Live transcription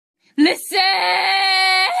Listen!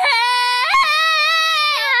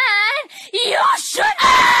 You should.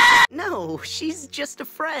 No, she's just a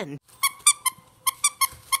friend.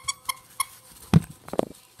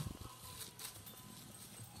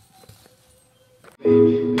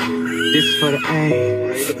 This for the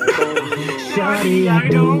A. Shawty, I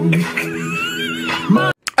don't.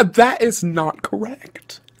 That is not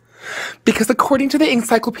correct. Because according to the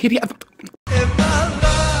encyclopedia of...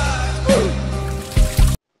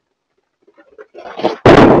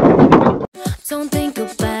 Don't think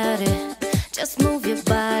about it, just move your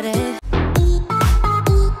body.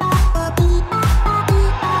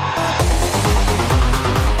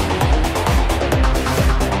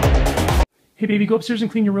 Hey baby, go upstairs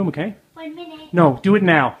and clean your room, okay? 1 minute. No, do it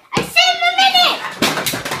now. I said 1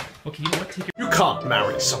 minute! Okay, you know what? Take it. You can't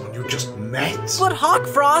marry someone you just met. But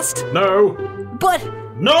Hawkfrost! No. But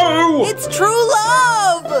No! it's true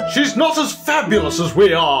love! She's not as fabulous as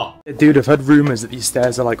we are. Dude, I've heard rumours that these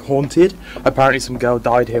stairs are like haunted. Apparently some girl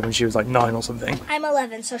died here when she was like 9 or something. I'm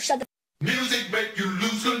 11, so shut the Music make you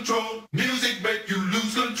lose control. Music make you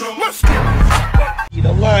lose control.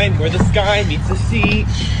 The line where the sky meets the sea,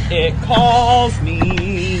 it calls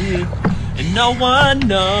me, and no one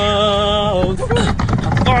knows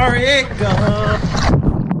how far it goes.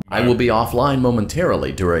 I will be offline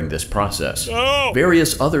momentarily during this process. No.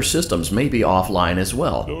 Various other systems may be offline as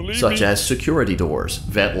well, such as security doors,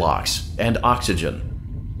 vent locks, and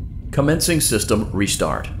oxygen. Commencing system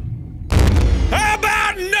restart. How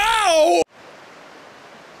about no?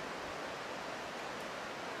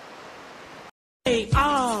 Say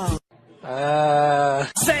ah!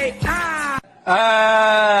 Say ah!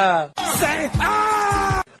 Say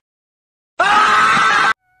ah!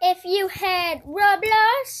 If you had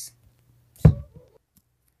Roblox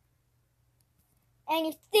and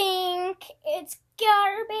you think it's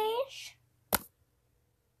garbage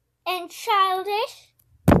and childish,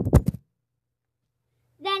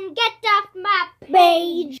 then get off my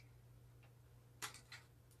page.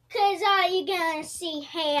 'Cause all you're gonna see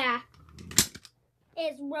here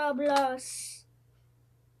is Roblox.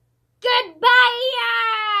 Goodbye!